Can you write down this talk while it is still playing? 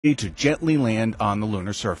to gently land on the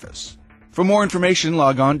lunar surface. For more information,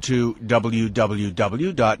 log on to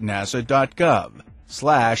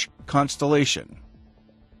www.nasa.gov/constellation.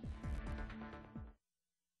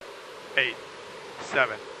 8,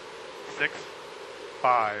 7, 6,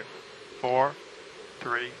 5, 4,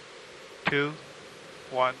 3, 2,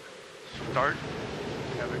 1. Start.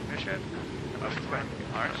 We have ignition. All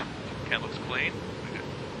right. Can looks clean.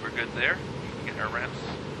 We're good there. Getting our ramps.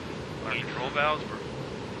 Our control valves. We're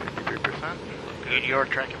 53%. look good. You're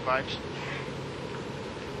tracking vibes.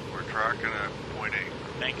 We're tracking at 0.8.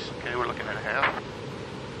 Thanks. Okay, we're looking at a half.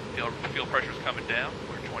 Fuel pressure's coming down.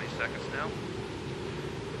 We're at 20 seconds now.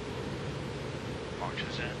 Launch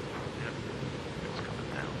is in. Yep. It's coming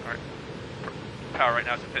down. All right. Power right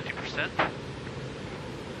now is at 50%.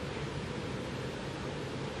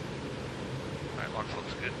 All right, launch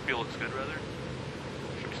looks good. Fuel looks good, rather.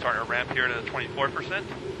 Should be starting our ramp here to 24%.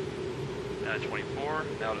 Now to 24.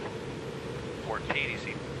 Now to 14.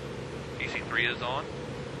 EC3 is on.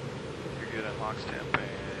 You're good at LOX temp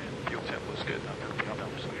and fuel temp was good. Not going to be up.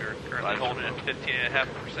 So you're Currently holding at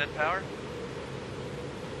 15.5% power.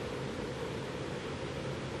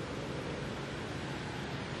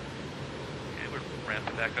 Okay, we're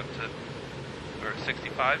ramping back up to, we're at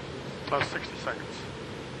 65. Plus 60 seconds.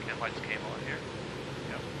 Again, lights came on here.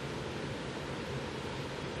 Yep.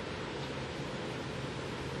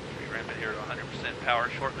 Should be ramping here to 100% power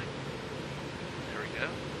shortly. There we go.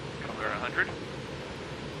 We're at 100. Yep.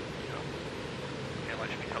 Okay, light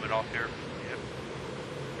should be coming off here. Yep.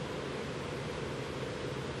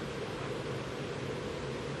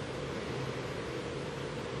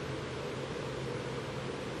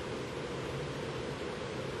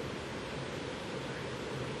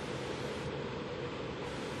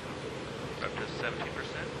 Up to 17%.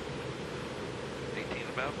 18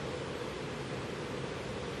 about.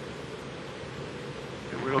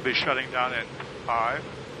 And we'll be shutting down in 5,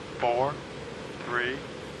 4, 3,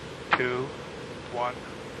 2, 1.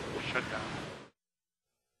 Shut down.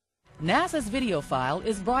 NASA's video file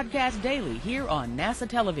is broadcast daily here on NASA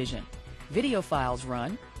television. Video files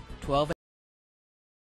run 12